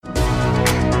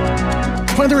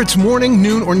Whether it's morning,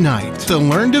 noon, or night, the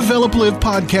Learn, Develop, Live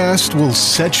podcast will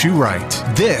set you right.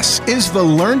 This is the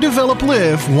Learn, Develop,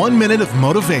 Live 1 Minute of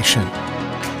Motivation.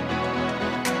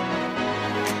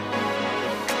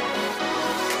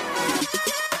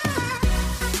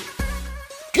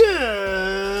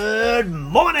 Good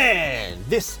morning!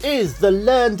 This is the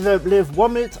Learn, Develop, Live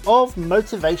 1 Minute of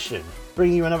Motivation,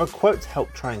 bringing you another quote to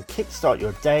help try and kickstart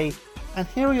your day. And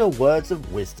here are your words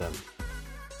of wisdom.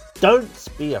 Don't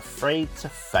be afraid to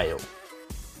fail.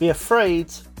 Be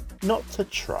afraid not to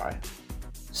try.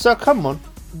 So come on,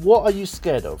 what are you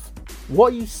scared of?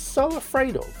 What are you so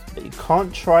afraid of that you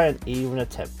can't try and even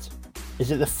attempt? Is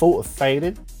it the thought of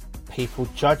failing? People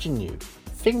judging you?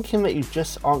 Thinking that you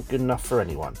just aren't good enough for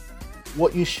anyone?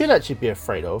 What you should actually be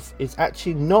afraid of is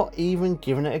actually not even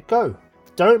giving it a go.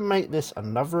 Don't make this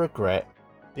another regret,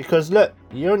 because look,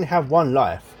 you only have one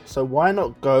life, so why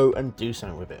not go and do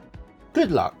something with it?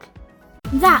 Good luck.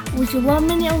 That was your 1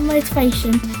 minute of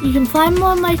motivation. You can find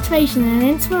more motivation and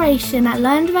inspiration at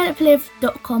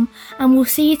learndeveloplive.com, and we'll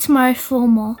see you tomorrow for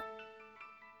more.